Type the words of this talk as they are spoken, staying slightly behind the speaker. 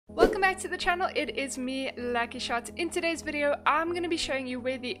Welcome back to the channel. It is me, Lucky Shot. In today's video, I'm going to be showing you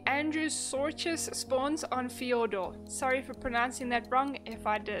where the Andrewsarchus spawns on Fjordur. Sorry for pronouncing that wrong. If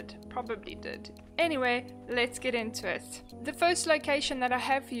I did, probably did. Anyway, let's get into it. The first location that I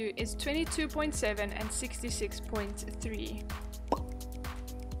have for you is 22.7 and 66.3.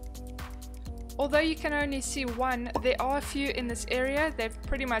 Although you can only see one, there are a few in this area. They've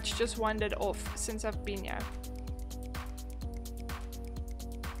pretty much just wandered off since I've been here.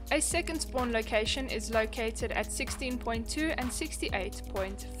 A second spawn location is located at 16.2 and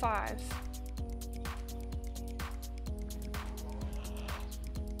 68.5.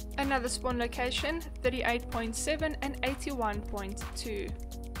 Another spawn location, 38.7 and 81.2.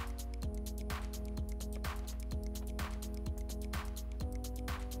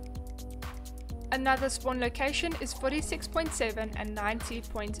 Another spawn location is 46.7 and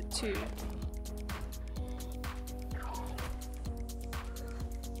 90.2.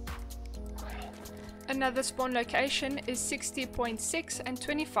 Another spawn location is 60.6 and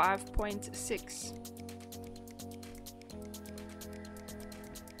 25.6.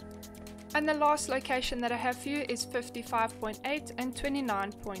 And the last location that I have for you is 55.8 and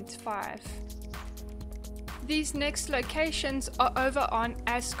 29.5. These next locations are over on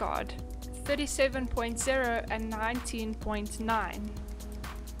Asgard, 37.0 and 19.9.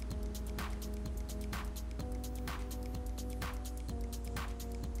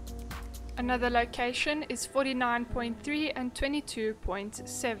 Another location is 49.3 and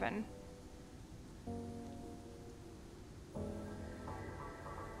 22.7.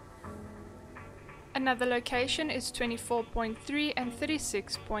 Another location is 24.3 and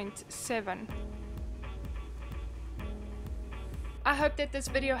 36.7. I hope that this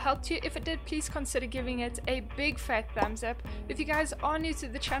video helped you. If it did, please consider giving it a big fat thumbs up. If you guys are new to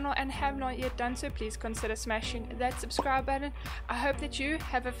the channel and have not yet done so, please consider smashing that subscribe button. I hope that you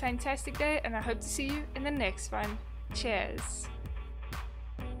have a fantastic day and I hope to see you in the next one. Cheers.